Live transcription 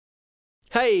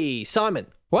Hey, Simon.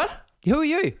 What? Who are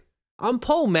you? I'm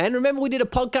Paul, man. Remember we did a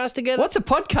podcast together? What's a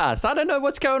podcast? I don't know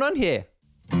what's going on here.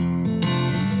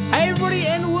 Hey everybody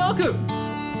and welcome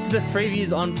to the Three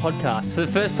Views On podcast for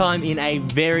the first time in a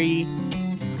very,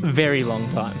 very long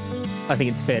time. I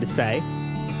think it's fair to say.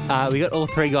 We got all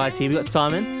three guys here. We got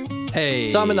Simon. Hey.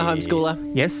 Simon the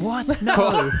homeschooler. Yes. What?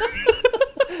 No.